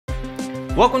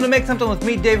Welcome to Make Something with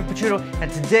me, David Picciuto,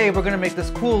 and today we're going to make this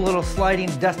cool little sliding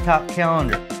desktop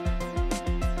calendar.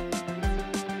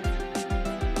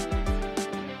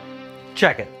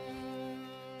 Check it.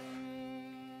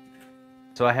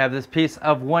 So I have this piece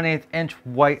of 1/8 inch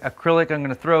white acrylic. I'm going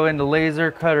to throw in the laser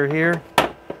cutter here.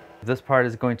 This part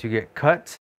is going to get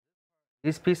cut.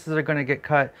 These pieces are going to get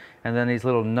cut, and then these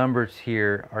little numbers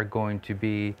here are going to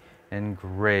be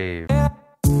engraved.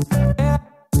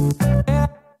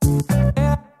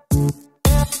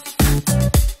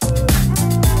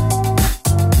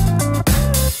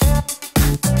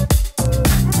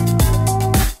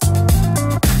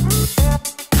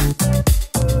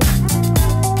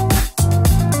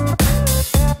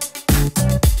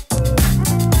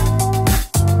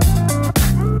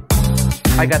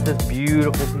 I got this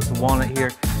beautiful piece of walnut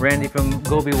here. Randy from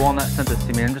Gobi Walnut sent this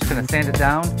to me. I'm just going to sand it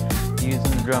down using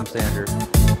the drum sander.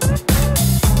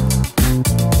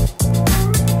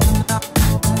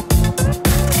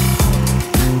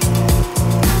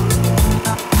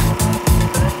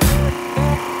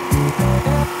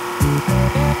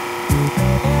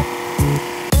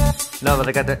 Now that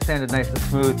I got that sanded nice and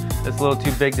smooth, it's a little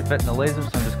too big to fit in the laser, so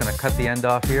I'm just going to cut the end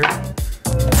off here.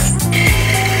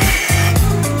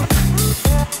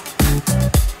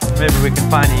 Maybe we can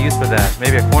find a use for that,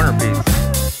 maybe a corner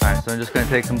piece. All right, so I'm just going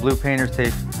to take some blue painter's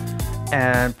tape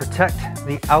and protect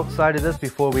the outside of this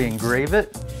before we engrave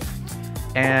it.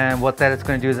 And what that is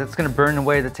going to do is it's going to burn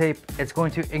away the tape. It's going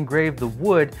to engrave the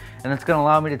wood, and it's going to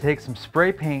allow me to take some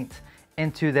spray paint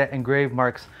into that engraved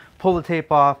marks, pull the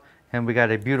tape off, and we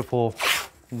got a beautiful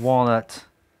walnut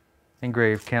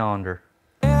engraved calendar.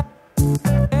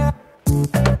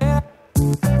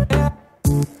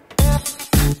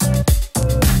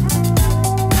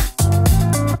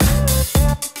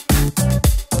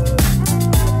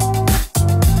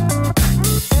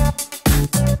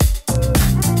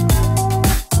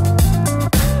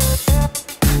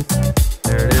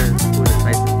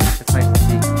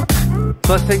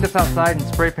 So let's take this outside and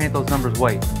spray paint those numbers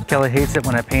white. Kelly hates it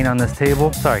when I paint on this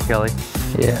table. Sorry, Kelly.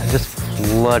 Yeah, just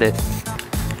flood it.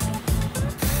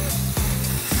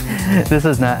 This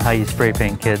is not how you spray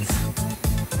paint, kids.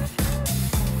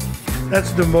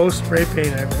 That's the most spray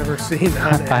paint I've ever seen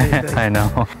on anything. I know.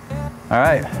 All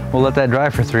right, we'll let that dry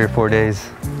for 3 or 4 days.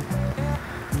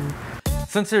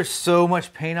 Since there's so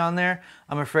much paint on there,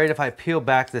 I'm afraid if I peel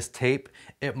back this tape,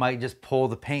 it might just pull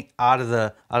the paint out of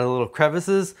the little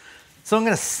crevices. So I'm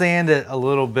going to sand it a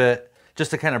little bit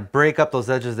just to kind of break up those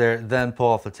edges there, then pull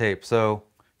off the tape. So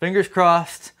fingers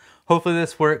crossed, hopefully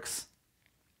this works.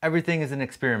 Everything is an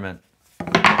experiment.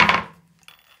 Stand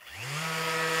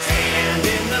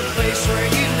in the place where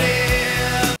you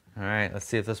live. All right, let's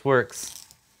see if this works.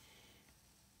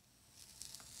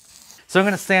 So I'm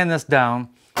going to sand this down.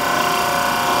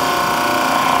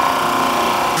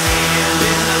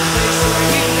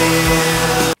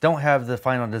 Don't have the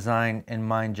final design in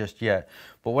mind just yet,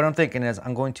 but what I'm thinking is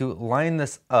I'm going to line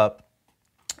this up,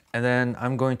 and then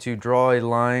I'm going to draw a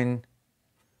line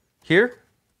here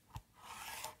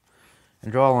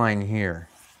and draw a line here,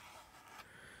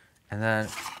 and then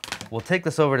we'll take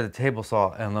this over to the table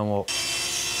saw, and then we'll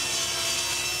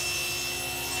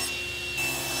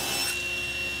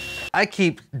I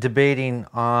keep debating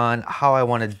on how I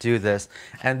want to do this,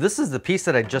 and this is the piece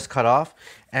that I just cut off,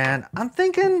 and I'm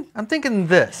thinking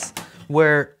this,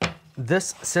 where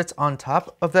this sits on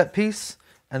top of that piece,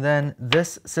 and then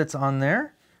this sits on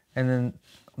there, and then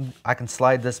I can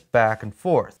slide this back and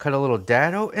forth. Cut a little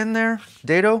dado in there,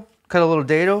 cut a little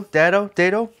dado,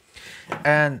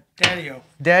 and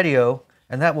daddy-o,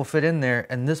 and that will fit in there,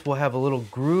 and this will have a little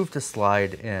groove to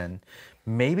slide in.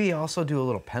 Maybe also do a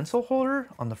little pencil holder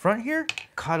on the front here.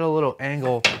 Cut a little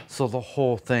angle so the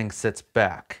whole thing sits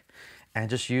back. And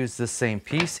just use this same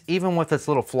piece, even with its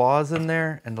little flaws in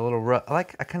there and the little I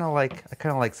kind of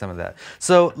like some of that.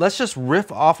 So let's just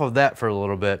riff off of that for a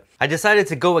little bit. I decided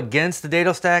to go against the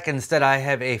dado stack, and instead I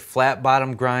have a flat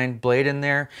bottom grind blade in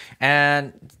there.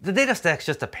 And the dado stack's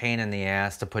just a pain in the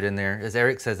ass to put in there. As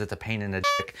Eric says, it's a pain in the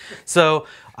dick. So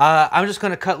I'm just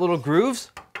gonna cut little grooves,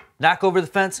 knock over the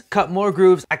fence, cut more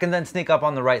grooves. I can then sneak up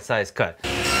on the right size cut.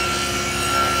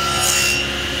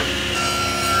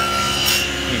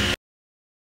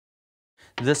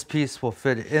 This piece will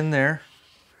fit in there,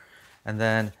 and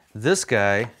then this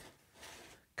guy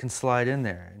can slide in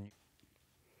there.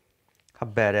 How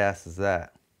badass is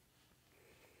that?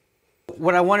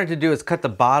 What I wanted to do is cut the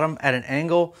bottom at an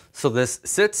angle, so this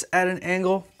sits at an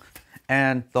angle,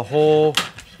 and the whole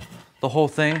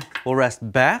thing will rest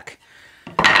back.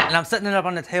 And I'm setting it up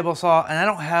on the table saw, and I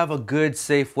don't have a good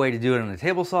safe way to do it on the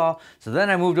table saw. So then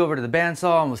I moved over to the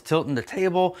bandsaw and was tilting the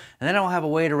table, and then I don't have a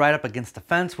way to ride up against the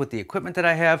fence with the equipment that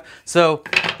I have. So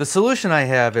the solution I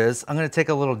have is I'm gonna take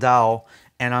a little dowel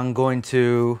and I'm going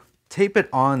to tape it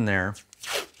on there.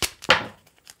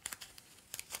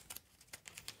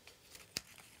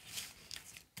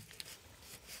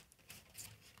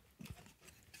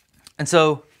 And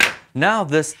so now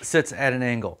this sits at an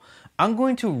angle. I'm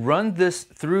going to run this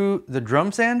through the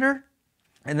drum sander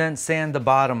and then sand the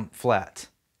bottom flat.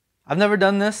 I've never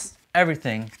done this.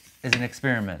 Everything is an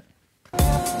experiment.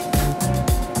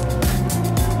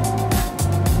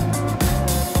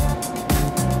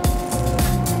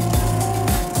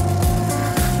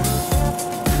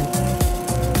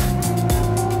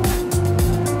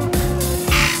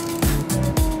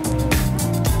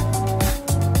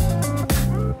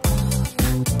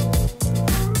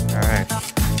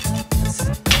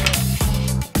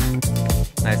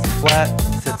 Nice and flat,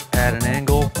 sits at an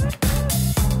angle.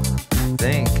 I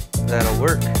think that'll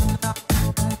work.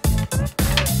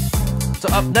 So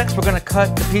up next, we're gonna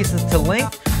cut the pieces to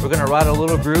length. We're gonna ride a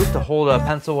little groove to hold a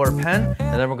pencil or a pen,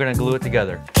 and then we're gonna glue it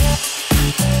together.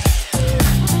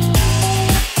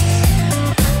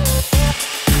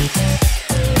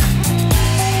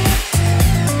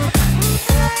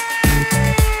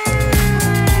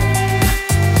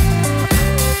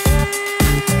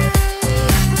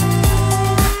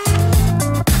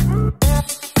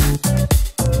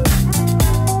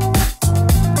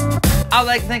 I'd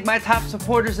like to thank my top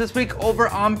supporters this week over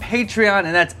on Patreon,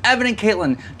 and that's Evan and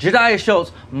Caitlin, Jediah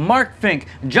Schultz, Mark Fink,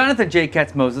 Jonathan J.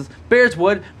 Katz Moses,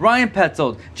 Bearz.wood, Ryan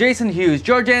Petzold, Jason Hughes,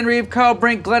 Georgeann Reeve, Carl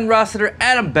Brink, Glen Rossiter,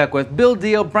 Adam Beckwith, Bill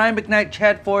Diehl, Brian McKnight,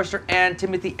 Chad Forrester, and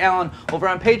Timothy Allen. Over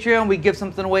on Patreon, we give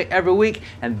something away every week,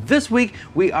 and this week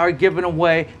we are giving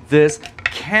away this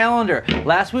calendar.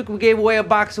 Last week we gave away a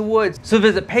box of woods, so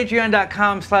visit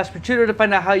patreon.com/Picciuto to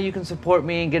find out how you can support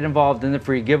me and get involved in the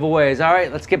free giveaways. All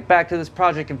right, let's get back to this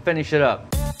project and finish it up.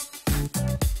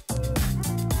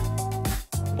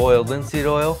 Boiled linseed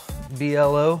oil,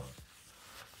 BLO,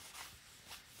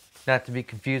 not to be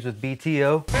confused with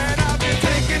BTO.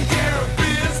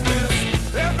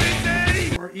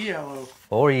 Or ELO.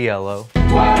 Or ELO.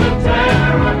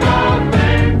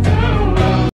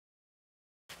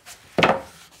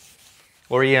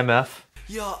 Or EMF.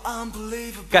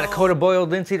 Got a coat of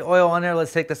boiled linseed oil on there.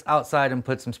 Let's take this outside and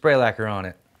put some spray lacquer on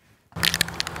it.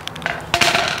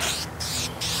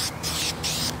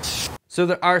 So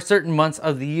there are certain months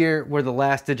of the year where the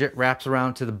last digit wraps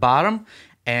around to the bottom,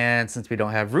 and since we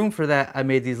don't have room for that, I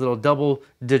made these little double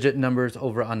digit numbers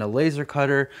over on the laser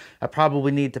cutter. I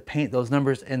probably need to paint those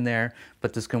numbers in there,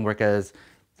 but this can work as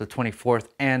the 24th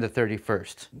and the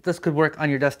 31st. This could work on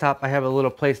your desktop. I have a little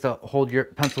place to hold your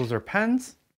pencils or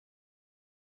pens.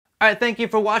 All right, thank you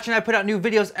for watching. I put out new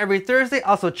videos every Thursday.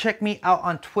 Also, check me out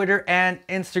on Twitter and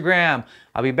Instagram.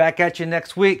 I'll be back at you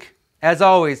next week. As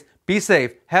always, be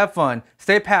safe, have fun,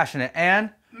 stay passionate, and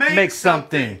make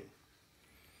something.